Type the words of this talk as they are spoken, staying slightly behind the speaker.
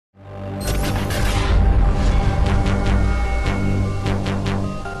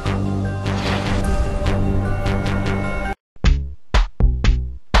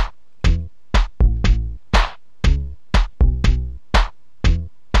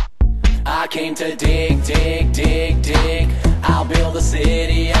I came to dig, dig, dig, dig. I'll build a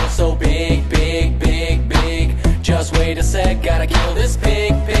city oh so big, big, big, big. Just wait a sec, gotta kill this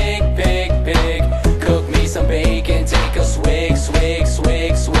pig, pig, pig, pig. Cook me some bacon, take a swig, swig,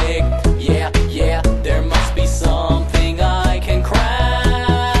 swig, swig. Yeah, yeah, there must be something I can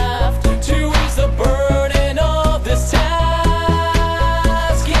craft to ease the burden of this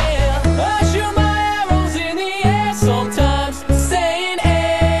task. Yeah, I shoot my arrows in the air sometimes, saying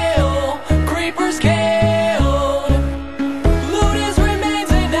 "Ayo, creepers killed. Loot his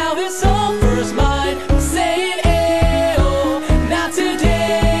remains and now this sulfur's mine." Saying "Ayo, not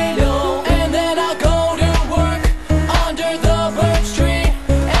today, no." And then I'll go to work under the birch tree,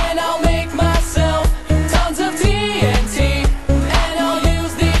 and I'll make myself tons of TNT, and I'll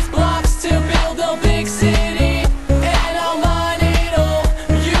use these blocks to build a big city, and I'll mine it all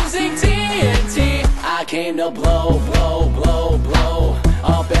using TNT. I came to blow, blow,